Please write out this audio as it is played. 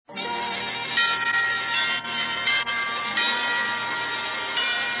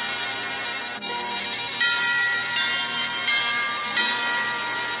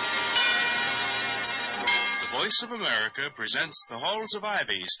Voice of America presents The Halls of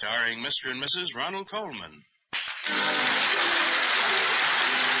Ivy, starring Mr. and Mrs. Ronald Coleman.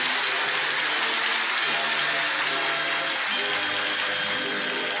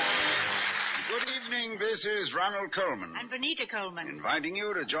 Good evening, this is Ronald Coleman. And Benita Coleman. Inviting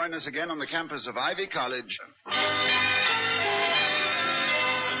you to join us again on the campus of Ivy College. And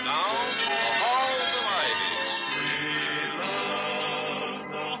now, The Halls of Ivy. We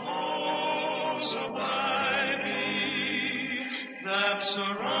love the halls of ivy that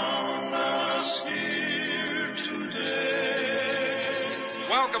surround us here today.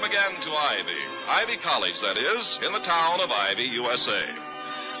 Welcome again to Ivy College, that is, in the town of Ivy, USA.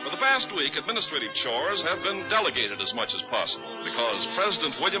 For the past week, administrative chores have been delegated as much as possible because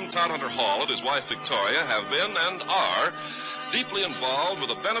President William Todhunter Hall and his wife Victoria have been and are deeply involved with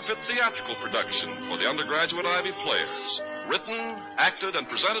a benefit theatrical production for the undergraduate Ivy players, written, acted, and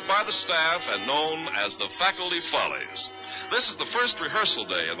presented by the staff and known as the Faculty Follies. This is the first rehearsal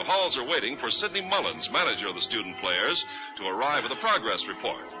day, and the halls are waiting for Sidney Mullins, manager of the student players, to arrive with a progress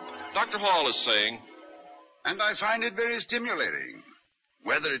report. Dr. Hall is saying, And I find it very stimulating.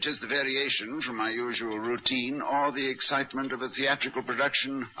 Whether it is the variation from my usual routine or the excitement of a theatrical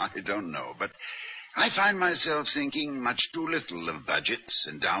production, I don't know. But I find myself thinking much too little of budgets,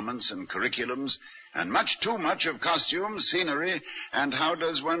 endowments, and curriculums, and much too much of costumes, scenery, and how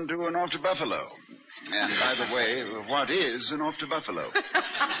does one do an off to Buffalo. And, by the way, what is an off to Buffalo?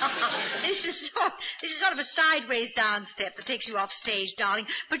 This is sort of a sideways down step that takes you off stage, darling.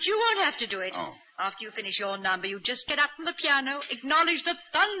 But you won't have to do it. Oh. After you finish your number, you just get up from the piano, acknowledge the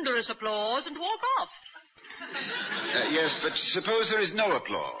thunderous applause, and walk off. Yes, but suppose there is no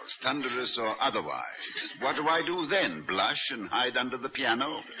applause, thunderous or otherwise. What do I do then? Blush and hide under the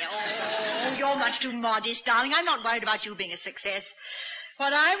piano? Oh, you're much too modest, darling. I'm not worried about you being a success.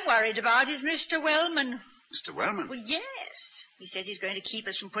 What I'm worried about is Mr. Wellman. Mr. Wellman? Well, yes. He says he's going to keep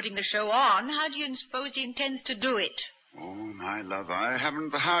us from putting the show on. How do you suppose he intends to do it? Oh, my love, I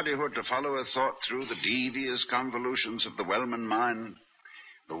haven't the hardihood to follow a thought through the devious convolutions of the Wellman mind.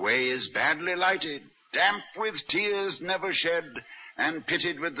 The way is badly lighted, damp with tears never shed, and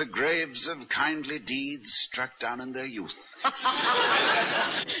pitted with the graves of kindly deeds struck down in their youth.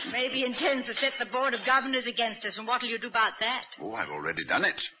 Maybe he intends to set the Board of Governors against us, and what'll you do about that? Oh, I've already done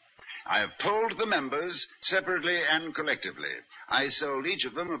it. I have polled the members separately and collectively. I sold each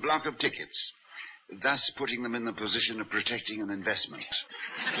of them a block of tickets, thus putting them in the position of protecting an investment.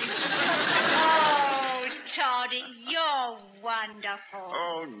 Oh, Toddy, you're wonderful.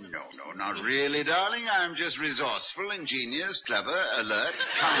 Oh, no, not really, darling. I'm just resourceful, ingenious, clever, alert,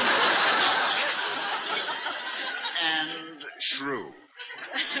 kind, and shrewd.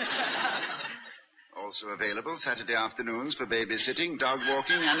 Also available Saturday afternoons for babysitting, dog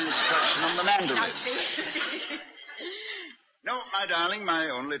walking, and instruction on the mandolin. No, my darling, my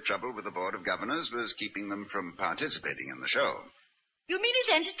only trouble with the Board of Governors was keeping them from participating in the show. You mean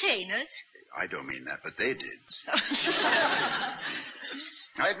as entertainers? I don't mean that, but they did.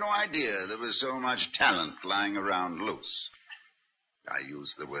 I had no idea there was so much talent lying around loose. I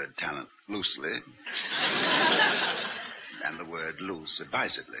use the word talent loosely, and the word loose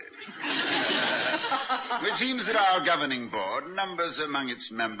advisedly. It seems that our governing board numbers among its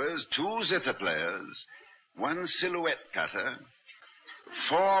members 2 zither players, 1 silhouette cutter,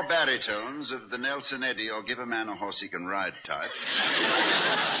 4 baritones of the Nelson Eddy or give a man a horse he can ride type,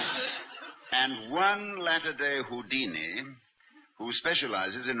 and 1 latter-day Houdini who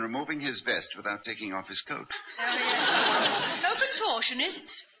specializes in removing his vest without taking off his coat. Oh, yes. No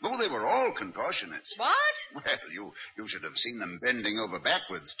contortionists? Oh, they were all contortionists. What? Well, you should have seen them bending over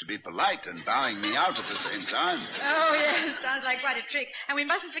backwards to be polite and bowing me out at the same time. Oh, yes, sounds like quite a trick. And we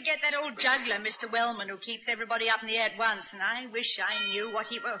mustn't forget that old juggler, Mr. Wellman, who keeps everybody up in the air at once. And I wish I knew what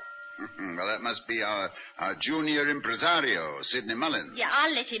he was. Well, that must be our junior impresario, Sidney Mullins. Yeah,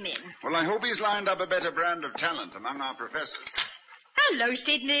 I'll let him in. Well, I hope he's lined up a better brand of talent among our professors. Hello,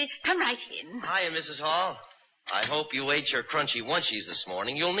 Sidney. Come right in. Hiya, Mrs. Hall. I hope you ate your crunchy munchies this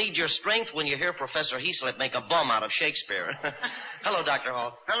morning. You'll need your strength when you hear Professor Heaslip make a bum out of Shakespeare. Hello, Dr.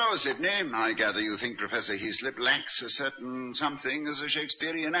 Hall. Hello, Sidney. I gather you think Professor Heaslip lacks a certain something as a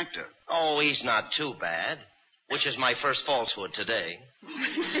Shakespearean actor. Oh, he's not too bad, which is my first falsehood today.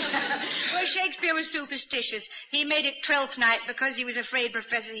 Well, Shakespeare was superstitious. He made it 12th night because he was afraid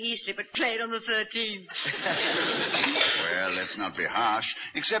Professor Heaslip had played on the 13th. Well, let's not be harsh.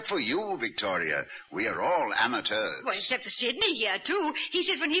 Except for you, Victoria. We are all amateurs. Well, except for Sidney here, too. He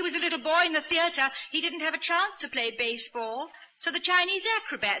says when he was a little boy in the theater, he didn't have a chance to play baseball. So the Chinese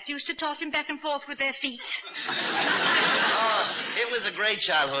acrobats used to toss him back and forth with their feet. Oh, it was a great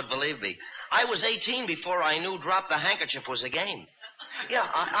childhood, believe me. I was 18 before I knew Drop the Handkerchief was a game. Yeah,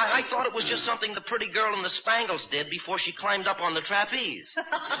 I thought it was just something the pretty girl in the Spangles did before she climbed up on the trapeze.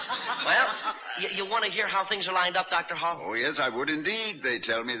 Well, you want to hear how things are lined up, Dr. Hall? Oh, yes, I would indeed. They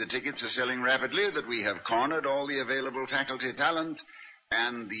tell me the tickets are selling rapidly, that we have cornered all the available faculty talent,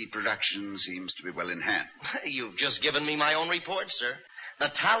 and the production seems to be well in hand. You've just given me my own report, sir. The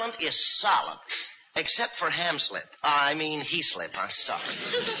talent is solid. Except for He-Slip. I'm sorry.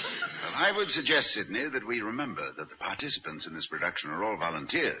 Well, I would suggest, Sidney, that we remember that the participants in this production are all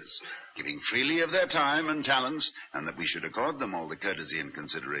volunteers, giving freely of their time and talents, and that we should accord them all the courtesy and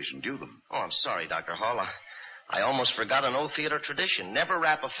consideration due them. Oh, I'm sorry, Dr. Hall. I almost forgot an old theater tradition. Never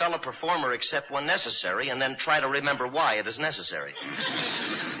wrap a fellow performer except when necessary, and then try to remember why it is necessary.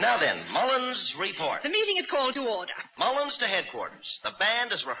 Now then, Mullins, report. The meeting is called to order. Mullins to headquarters. The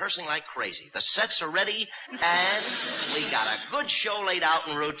band is rehearsing like crazy. The sets are ready, and we got a good show laid out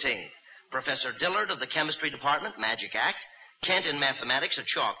in routine. Professor Dillard of the chemistry department, magic act. Kent in mathematics, a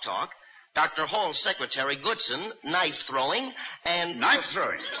chalk talk. Dr. Hall's secretary, Goodson, knife throwing, and... Knife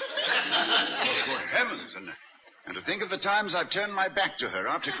throwing? Oh, good heavens. And to think of the times I've turned my back to her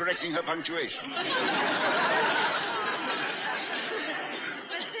after correcting her punctuation.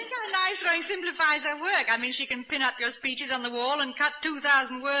 Throwing simplifies her work. She can pin up your speeches on the wall and cut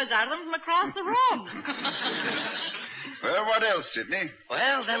 2,000 words out of them from across the room. Well, what else, Sidney?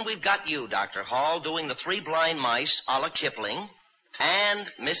 Well, then we've got you, Dr. Hall, doing the Three Blind Mice a la Kipling, and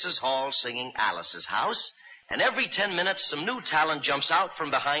Mrs. Hall singing Alice's House, and every 10 minutes some new talent jumps out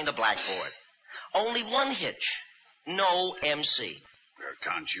from behind a blackboard. Only one hitch. No MC. Well,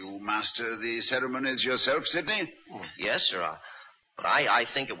 can't you master the ceremonies yourself, Sidney? Yes, sir. But I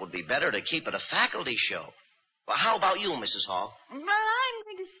think it would be better to keep it a faculty show. Well, how about you, Mrs. Hall? Well, I'm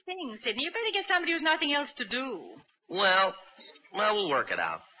going to sing, Sidney. You better get somebody who's nothing else to do. Well, we'll work it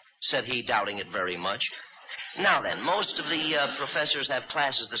out, said he, doubting it very much. Now then, most of the professors have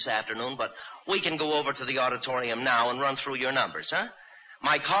classes this afternoon, but we can go over to the auditorium now and run through your numbers, huh?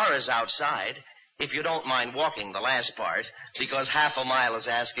 My car is outside, if you don't mind walking the last part, because half a mile is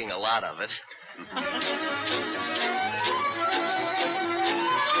asking a lot of it.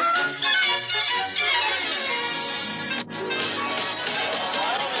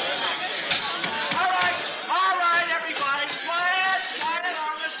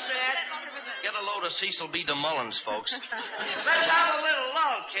 Cecil B. DeMullins, folks. Let's have a little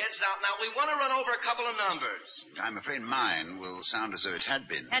lull, kids. Now, we want to run over a couple of numbers. I'm afraid mine will sound as though it had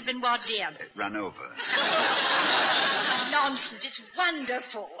been. Had been what, dear? Run over. Nonsense. It's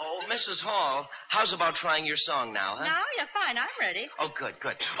wonderful. Oh, Mrs. Hall, how's about trying your song now, huh? Now, you're fine. I'm ready. Oh, good.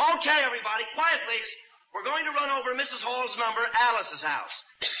 Okay, everybody, quiet, please. We're going to run over Mrs. Hall's number, Alice's House.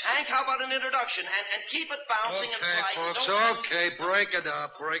 Hank, how about an introduction? And keep it bouncing and bright. Okay, folks, okay. Break it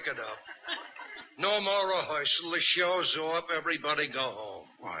up. No more rehearsal. The show's up. Everybody go home.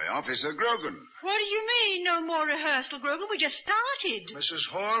 Why, Officer Grogan. What do you mean, no more rehearsal, Grogan? We just started. Mrs.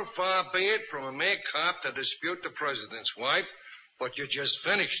 Hall, far be it from a mere cop to dispute the president's wife, but you just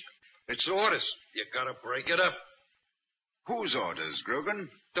finished. It's orders. You gotta break it up. Whose orders, Grogan?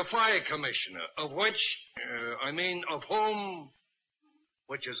 The fire commissioner, of which, of whom...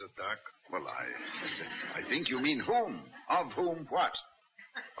 Which is it, Doc? Well, I think you mean whom. Of whom what?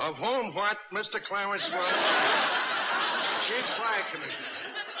 Of whom what, Mr. Clarence Wells? Chief Fire Commissioner.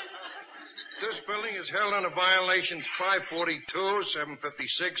 This building is held under violations 542,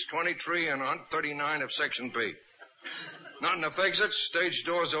 756, 23, and 139 of Section B. Not enough exits, stage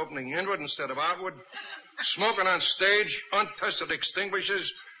doors opening inward instead of outward, smoking on stage, untested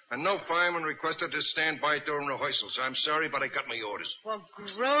extinguishers, and no fireman requested to stand by during rehearsals. I'm sorry, but I got my orders. Well,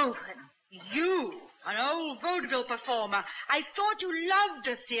 Grogan, you, an old vaudeville performer, I thought you loved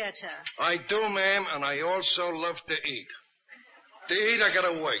the theater. I do, ma'am, and I also love to eat. To eat, I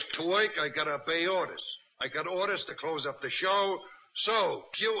gotta work. To work, I gotta obey orders. I got orders to close up the show. So,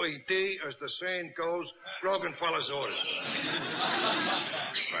 QED, as the saying goes, Grogan follows orders.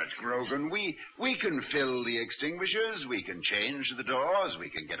 But, Grogan, we can fill the extinguishers, we can change the doors, we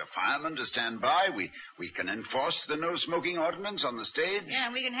can get a fireman to stand by, we can enforce the no-smoking ordinance on the stage. Yeah,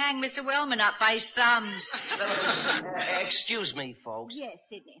 and we can hang Mr. Wellman up by his thumbs. Excuse me, folks. Yes,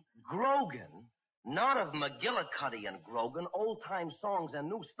 Sidney. Grogan? Not of McGillicuddy and Grogan, old-time songs and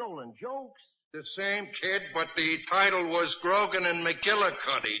new stolen jokes. The same kid, but the title was Grogan and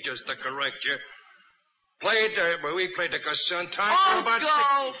McGillicuddy, just to correct you. We played the Gesundheit.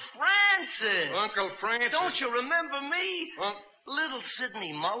 Uncle Francis! Uncle Francis? Don't you remember me? Little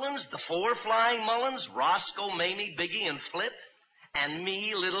Sidney Mullins, the four flying Mullins, Roscoe, Mamie, Biggie, and Flip. And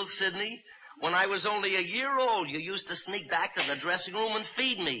me, little Sidney. When I was only a year old, you used to sneak back to the dressing room and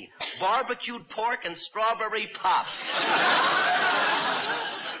feed me barbecued pork and strawberry pop.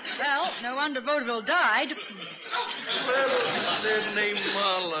 Well, no wonder Vaudeville died. Little Sidney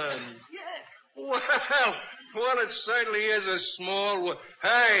Mullen. Well, it certainly is a small world.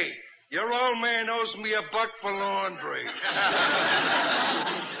 Hey, your old man owes me $1 for laundry.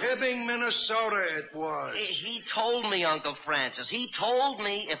 Hibbing, Minnesota it was. He told me, Uncle Francis. He told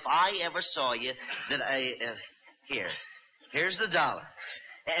me if I ever saw you that I... Here's the $1.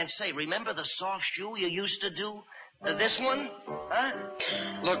 And say, remember the soft shoe you used to do? This one? Huh?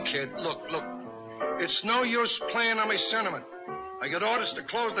 Look, kid, look. It's no use playing on my sentiment. I got orders to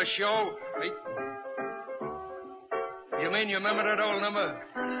close the show. You mean you remember that old number?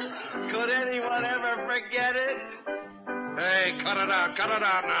 Could anyone ever forget it? Hey, cut it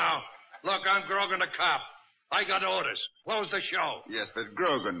out now. Look, I'm Grogan the cop. I got orders. Close the show. Yes, but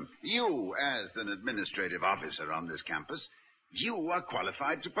Grogan, you, as an administrative officer on this campus, you are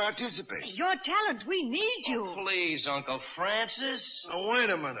qualified to participate. Your talent, we need you. Please, Uncle Francis. Oh, wait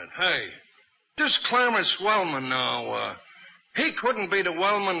a minute. Hey, this Clarence Wellman now, he couldn't be the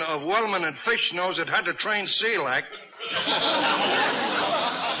Wellman of Wellman and Fishnose that had to train Selak.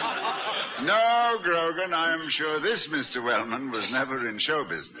 No, Grogan, I'm sure this Mr. Wellman was never in show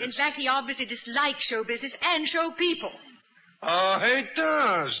business. In fact, he obviously dislikes show business and show people. Oh, he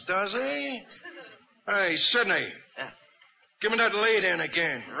does he? Hey, Sidney, give me that lead in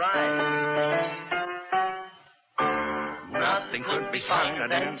again. Right. Nothing could be finer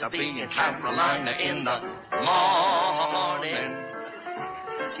than to be in Carolina in the morning.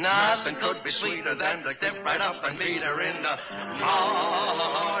 Nothing could be sweeter than to step right up and meet her in the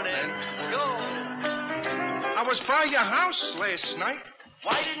morning. Go. I was by your house last night.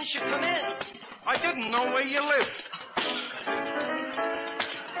 Why didn't you come in? I didn't know where you lived.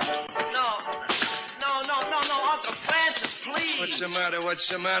 No, Uncle Francis, please. What's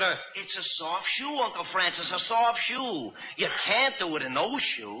the matter? It's a soft shoe, Uncle Francis, a soft shoe. You can't do it in those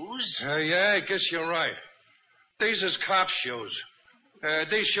shoes. Yeah, I guess you're right. These is cop shoes.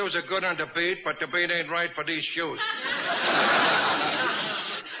 These shoes are good on the beat, but the beat ain't right for these shoes.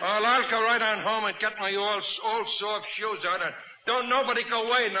 Well, I'll go right on home and get my old soft shoes on. And don't nobody go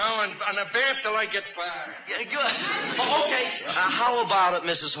away now and abate till I get back. Yeah, good. Oh, okay. How about it,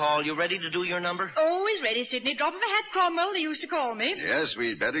 Mrs. Hall? You ready to do your number? Always ready, Sidney. Drop of a hat, Cromwell, they used to call me. Yes,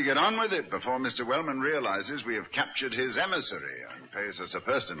 we'd better get on with it before Mr. Wellman realizes we have captured his emissary and pays us a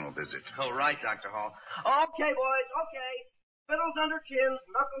personal visit. Oh, right, Dr. Hall. Okay, boys, okay. Fiddles under chins,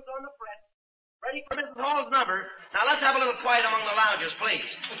 knuckles on the frets. Ready for Mrs. Hall's number. Now, let's have a little quiet among the loungers, please.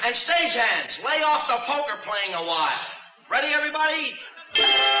 And stagehands, lay off the poker playing a while. Ready, everybody?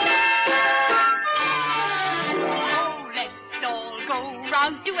 Oh, let's all go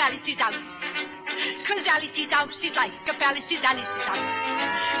round to Alice's house. 'Cause Alice's house is like a palace is Alice's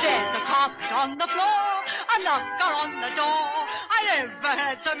house. There's a carpet on the floor, a knocker on the door. I never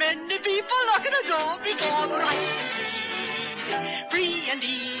had so many people knock at the door before. Right, free and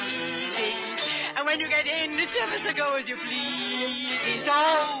easy. And when you get in, it's ever so go as you please. So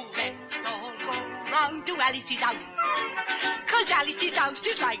let's all go round to Alice's house. 'Cause Alice's house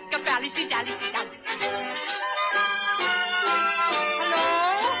is like a palace is Alice's house. Hello?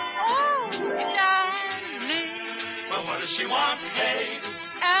 Oh, darling. Well, what does she want, Kay?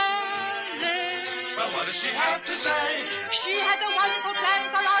 Alice. Well, what does she have to say? She has a wonderful plan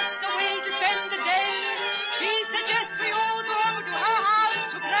for us, a way to spend the day. She suggests we all go over to her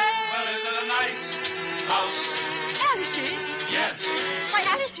house to play. Well, is it a nice house? Alice's? Yes, Why,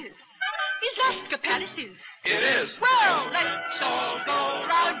 Alice's is like a palace's. it is. Well, let's all go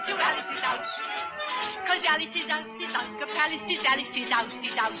round to Alice's house. 'Cause Alice's house is like a palace is Alice's house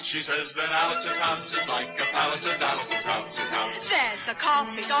is house. She says that Alice's house is like a palace. Alice's house is house. There's a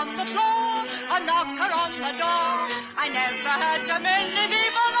carpet on the floor, a knocker on the door. I never had so many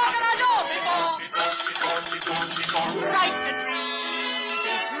people knock at the door before. Right and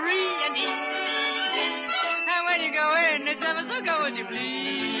free and easy. And when you go in, it's ever so go as you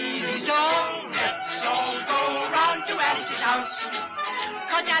please. So let's all go round to Alice's house.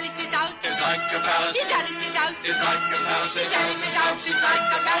 'Cause Alice's house It's like a palace. is Alice's house. It's like a palace. Alice's house is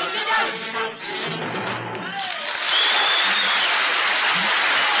like a palace is Alice's house.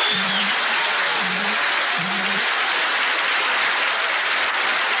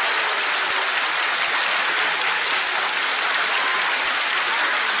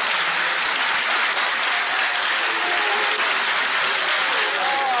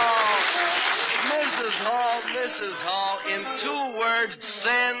 Mrs. Hall, in 2 words,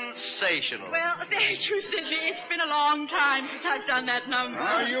 sensational. Well, thank you, Sidney. It's been a long time since I've done that number.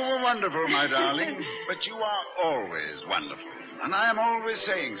 Oh, you were wonderful, my darling. But you are always wonderful. And I am always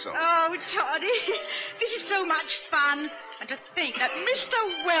saying so. Oh, Toddy, this is so much fun. And to think that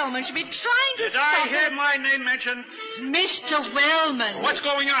Mr. Wellman should be trying to Did I stop hear us. my name mentioned? Mr. Wellman. What's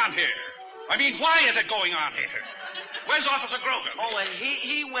going on here? I mean, why is it going on here? Where's Officer Grogan? Oh, and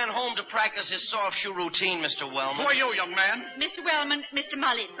he went home to practice his soft shoe routine, Mr. Wellman. Who are you, young man? Mr. Wellman, Mr.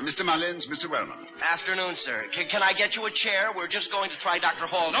 Mullins. Mr. Mullins, Mr. Wellman. Afternoon, sir. Can I get you a chair? We're just going to try Dr.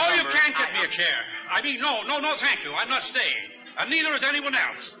 Hall's No, you number. can't get me a chair. I mean, no, thank you. I'm not staying. And neither is anyone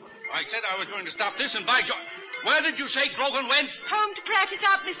else. I said I was going to stop this, and by God... Where did you say Grogan went? Home to practice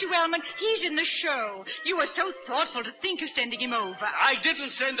out, Mr. Wellman. He's in the show. You were so thoughtful to think of sending him over. I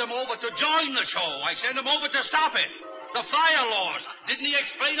didn't send him over to join the show. I sent him over to stop it. The fire laws. Didn't he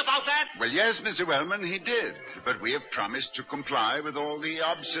explain about that? Well, yes, Mr. Wellman, he did. But we have promised to comply with all the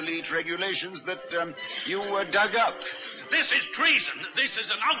obsolete regulations that you dug up. This is treason. This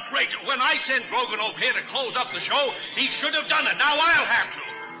is an outrage. When I sent Grogan over here to close up the show, he should have done it. Now I'll have to.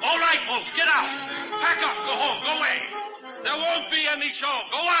 All right, folks, get out. Pack up, go home, go away. There won't be any show.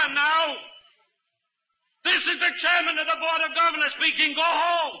 Go on now. This is the chairman of the Board of Governors speaking. Go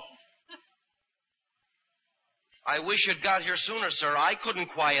home. I wish you'd got here sooner, sir. I couldn't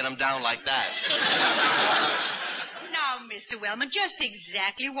quiet him down like that. Now, Mr. Wellman, just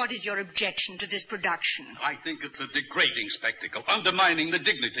exactly what is your objection to this production? I think it's a degrading spectacle, undermining the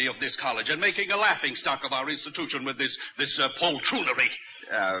dignity of this college and making a laughingstock of our institution with this poltroonery.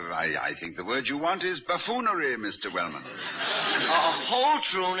 I think the word you want is buffoonery, Mr. Wellman. A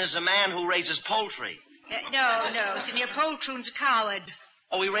poltroon is a man who raises poultry. No, Sidney, a poltroon's a coward.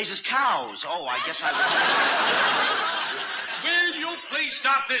 Oh, he raises cows. Oh, I guess I Will you please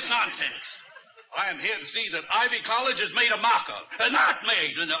stop this nonsense? I am here to see that Ivy College is made a mock of. Not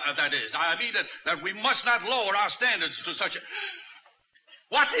made, that is. I mean that we must not lower our standards to such a...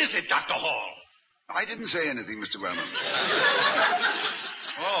 What is it, Dr. Hall? I didn't say anything, Mr. Wellman.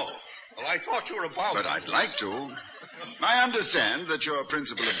 Oh, well, I thought you were about... But I'd like to. I understand that your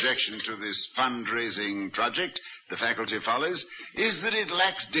principal objection to this fundraising project, the Faculty Follies, is that it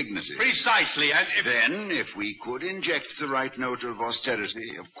lacks dignity. Precisely, and if... Then, if we could inject the right note of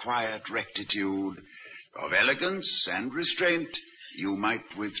austerity, of quiet rectitude, of elegance and restraint, you might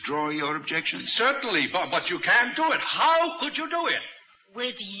withdraw your objection. Certainly, but you can't do it. How could you do it?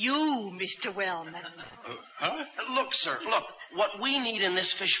 With you, Mr. Wellman. Huh? Look, sir, look. What we need in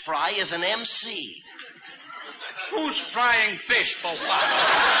this fish fry is an MC. Who's frying fish for what?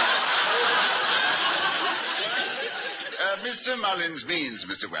 Mr. Mullins means,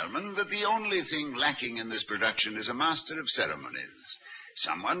 Mr. Wellman, that the only thing lacking in this production is a master of ceremonies.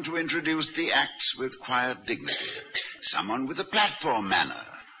 Someone to introduce the acts with quiet dignity. Someone with a platform manner.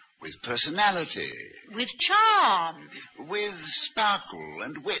 With personality. With charm. With sparkle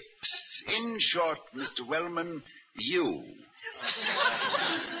and wit. In short, Mr. Wellman, you.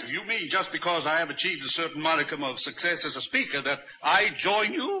 You mean just because I have achieved a certain modicum of success as a speaker that I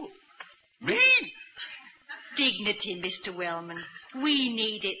join you? Me? Dignity, Mr. Wellman. We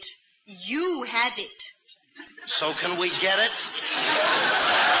need it. You have it. So can we get it?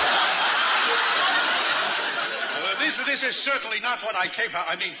 This is certainly not what I came for.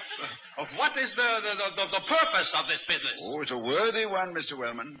 I mean, what is the purpose of this business? Oh, it's a worthy one, Mr.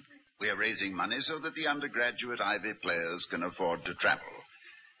 Wellman. We are raising money so that the undergraduate Ivy players can afford to travel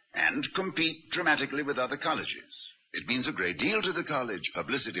and compete dramatically with other colleges. It means a great deal to the college,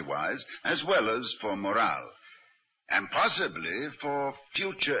 publicity-wise, as well as for morale, and possibly for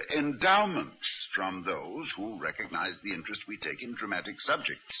future endowments from those who recognize the interest we take in dramatic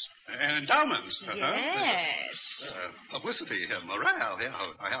subjects. Endowments? Yes. Publicity, morale, yeah,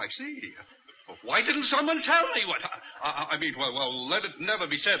 I see. Why didn't someone tell me what... I mean, well, let it never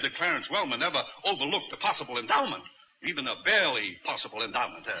be said that Clarence Wellman ever overlooked a possible endowment, even a barely possible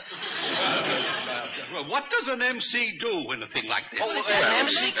endowment. What does an MC do in a thing like this? Oh, an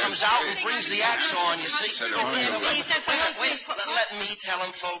MC comes out and brings the acts on, you see. Wait, let me tell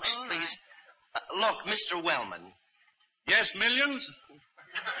him, folks, please. Look, Mr. Wellman. Yes, millions?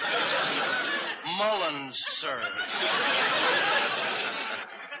 Mullins, sir.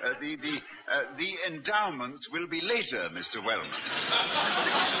 The endowments will be later, Mr. Wellman. All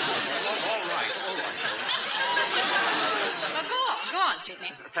right. Go on,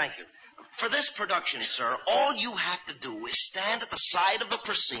 Sidney. Thank you. For this production, sir, all you have to do is stand at the side of the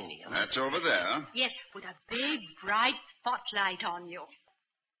proscenium. That's over there. Yes, with a big, bright spotlight on you.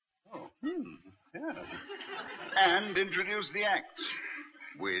 Oh, yeah. And introduce the act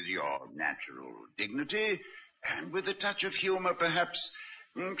with your natural dignity and with a touch of humor, perhaps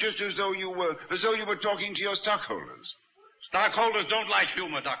Just as though you were talking to your stockholders. Stockholders don't like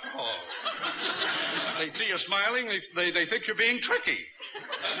humor, Dr. Hall. They see you smiling, they think you're being tricky.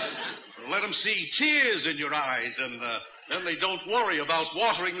 Let them see tears in your eyes, and then they don't worry about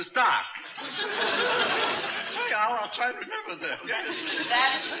watering the stock. Say, I'll try to remember that.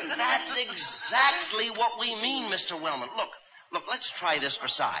 That's exactly what we mean, Mr. Wellman. Look, let's try this for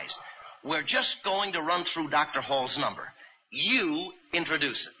size. We're just going to run through Dr. Hall's number. You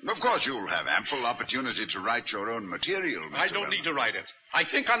introduce it. Of course, you'll have ample opportunity to write your own material, Mr. I don't need to write it. I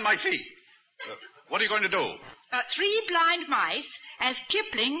think on my feet. What are you going to do? 3 blind mice, as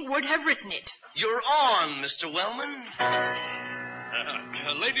Kipling would have written it. You're on, Mr. Wellman.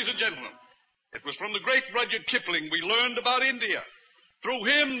 Ladies and gentlemen, it was from the great Rudyard Kipling we learned about India. Through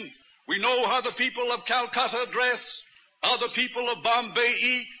him, we know how the people of Calcutta dress, how the people of Bombay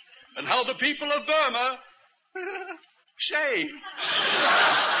eat, and how the people of Burma shave.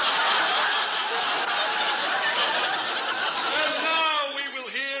 And now we will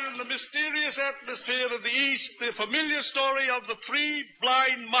hear in the mysterious atmosphere of the East the familiar story of the 3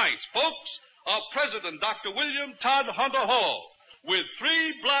 blind mice. Folks, our president, Dr. William Todd Hunter Hall, with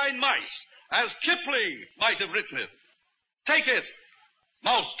 3 blind mice, as Kipling might have written it. Take it,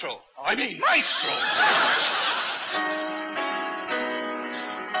 Maestro.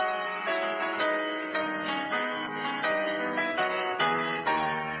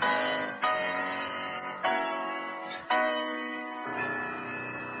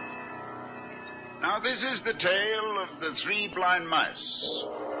 Now, this is the tale of the 3 blind mice.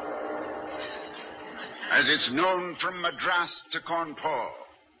 As it's known from Madras to Cawnpore,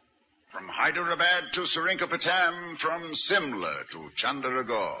 from Hyderabad to Seringapatam, from Simla to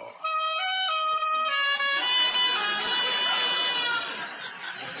Chandaragore.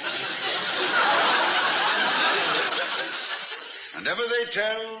 And ever they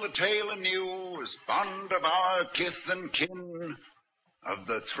tell the tale anew, as bond of our kith and kin, of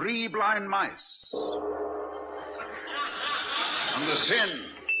the 3 blind mice, and the sin,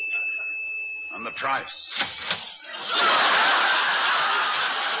 and the price.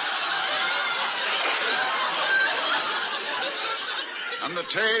 And the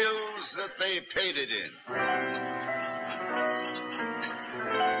tales that they paid it in.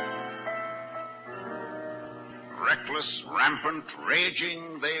 Reckless, rampant,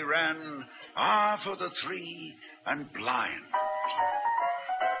 raging, they ran, for the 3 and blind.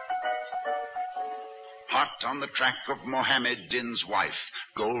 Hot on the track of Mohammed Din's wife,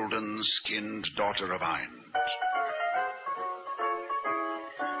 golden-skinned daughter of Ind.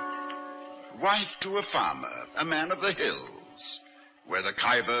 Wife to a farmer, a man of the hills, where the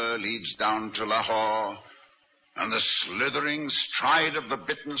Khyber leads down to Lahore, and the slithering stride of the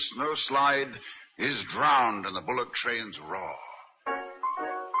bitten snowslide is drowned in the bullock train's roar.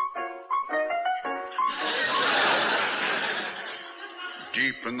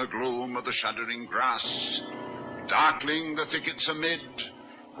 Deep in the gloom of the shuddering grass, darkling the thickets amid,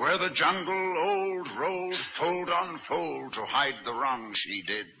 where the jungle old rolled fold on fold to hide the wrong she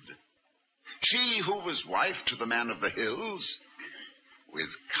did. She who was wife to the man of the hills, with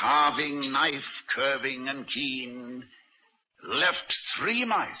carving knife curving and keen, left 3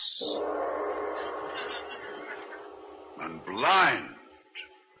 mice, and blind,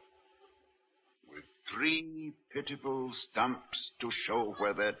 with 3 pitiful stumps to show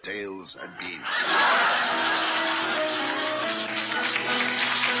where their tails had been.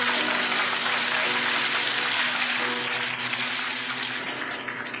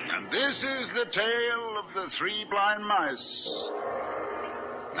 And this is the tale of the 3 blind mice,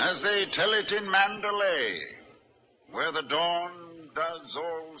 as they tell it in Mandalay, where the dawn does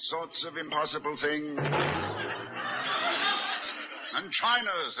all sorts of impossible things, and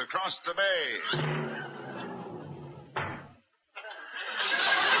China's across the bay.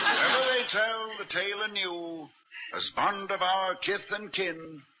 Ever they tell the tale anew, as bond of our kith and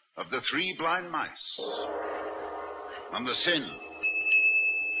kin, of the 3 blind mice, and the sin,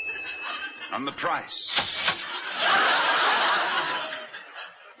 and the price,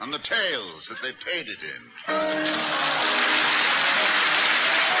 and the tales that they paid it in.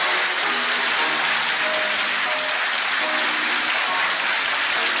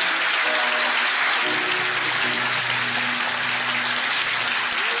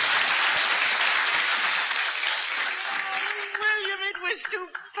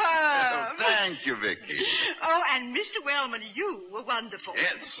 Thank you, Vicky. Oh, and Mr. Wellman, you were wonderful.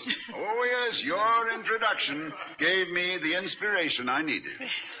 Yes. Oh, yes, your introduction gave me the inspiration I needed.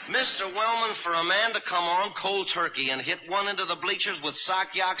 Mr. Wellman, for a man to come on cold turkey and hit one into the bleachers with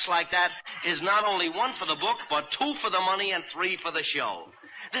sock yocks like that is not only 1 for the book, but 2 for the money and 3 for the show.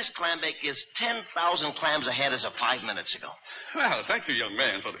 This clambake is 10,000 clams ahead as of 5 minutes ago. Well, thank you, young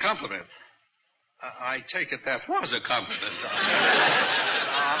man, for the compliment. I take it that was a compliment.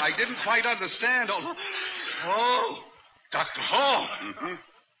 I didn't quite understand. Oh, Dr. Hall. Mm-hmm.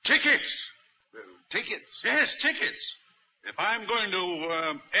 Tickets. Tickets? Yes, tickets. If I'm going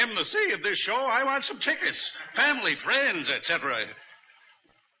to MC of this show, I want some tickets. Family, friends, etc.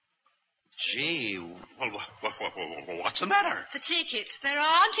 Gee, well, what's the matter? The tickets. There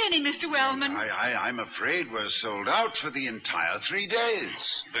aren't any, Mr. Wellman. I'm afraid we're sold out for the entire 3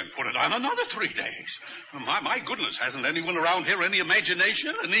 days. Then put it on another 3 days. My goodness, hasn't anyone around here any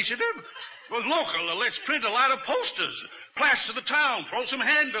imagination, initiative? Well, local, let's print a lot of posters. Plaster the town, throw some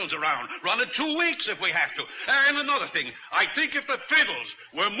handbills around. Run it 2 weeks if we have to. And another thing, I think if the fiddles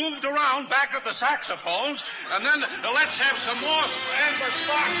were moved around back of the saxophones, and then let's have some more Ambler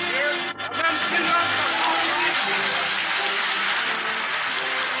spots here, and then pick up the...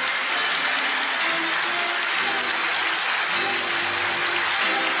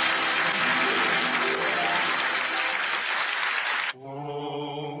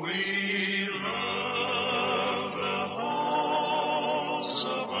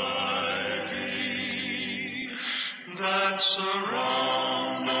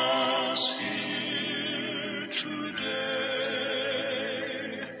 Surround us here today.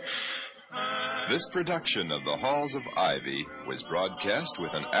 This production of The Halls of Ivy was broadcast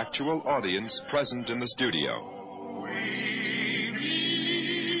with an actual audience present in the studio. We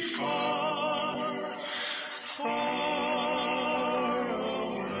be far, far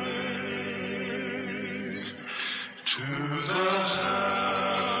away to the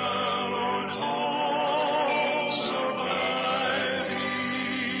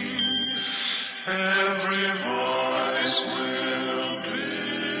every voice will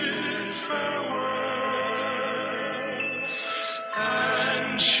bid farewell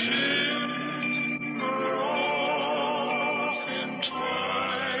and shimmer off in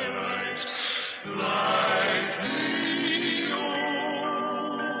twilight like the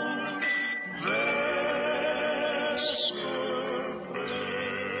old vest